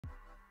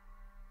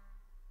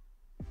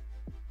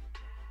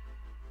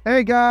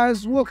Hey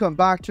guys, welcome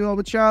back to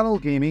our channel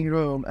Gaming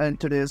Room. In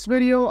today's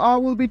video, I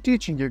will be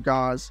teaching you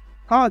guys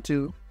how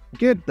to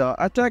get the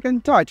Attack on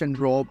Titan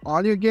robe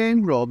on your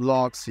game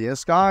Roblox.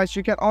 Yes guys,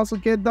 you can also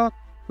get the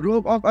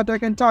robe of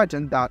Attack on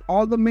Titan that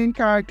all the main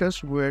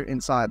characters wear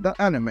inside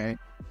the anime.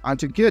 And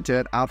to get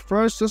it, at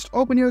first just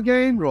open your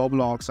game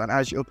Roblox, and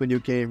as you open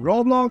your game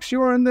Roblox,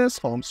 you are in this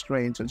home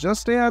screen. So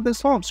just stay at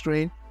this home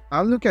screen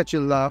and look at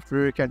your left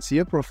where you can see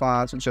your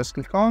profile, so just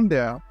click on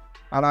there.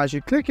 And as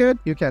you click it,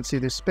 you can see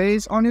the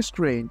space on your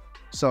screen.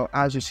 So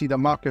as you see the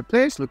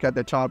marketplace, look at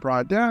the top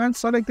right there and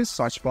select the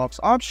search box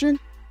option.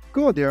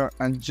 Go there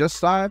and just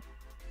type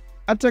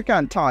Attack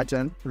on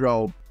Titan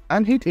Robe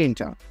and hit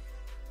enter.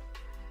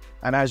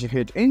 And as you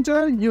hit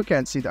enter, you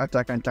can see the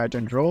Attack on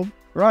Titan Robe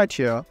right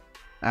here,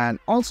 and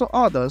also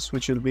others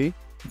which will be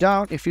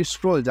down if you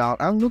scroll down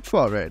and look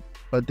for it.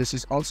 But this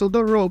is also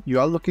the robe you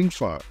are looking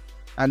for,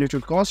 and it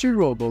will cost you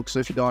Robux. So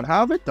if you don't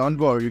have it, don't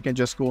worry, you can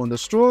just go on the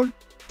store,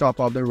 top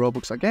up the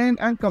Robux again,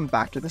 and come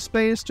back to the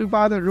space to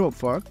buy the robe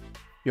for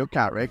your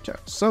character.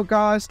 So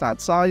guys,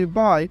 that's how you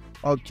buy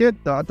or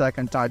get the Attack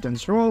on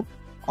Titan's robe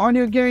on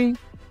your game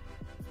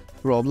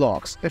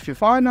Roblox. If you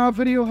find our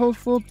video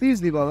helpful,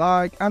 please leave a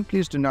like, and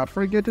please do not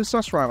forget to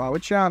subscribe our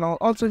channel.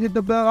 Also hit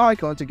the bell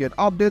icon to get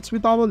updates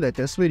with our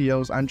latest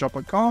videos, and drop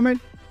a comment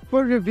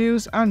for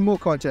reviews and more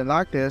content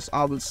like this.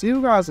 I will see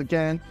you guys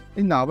again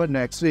in our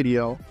next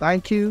video.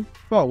 Thank you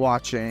for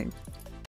watching.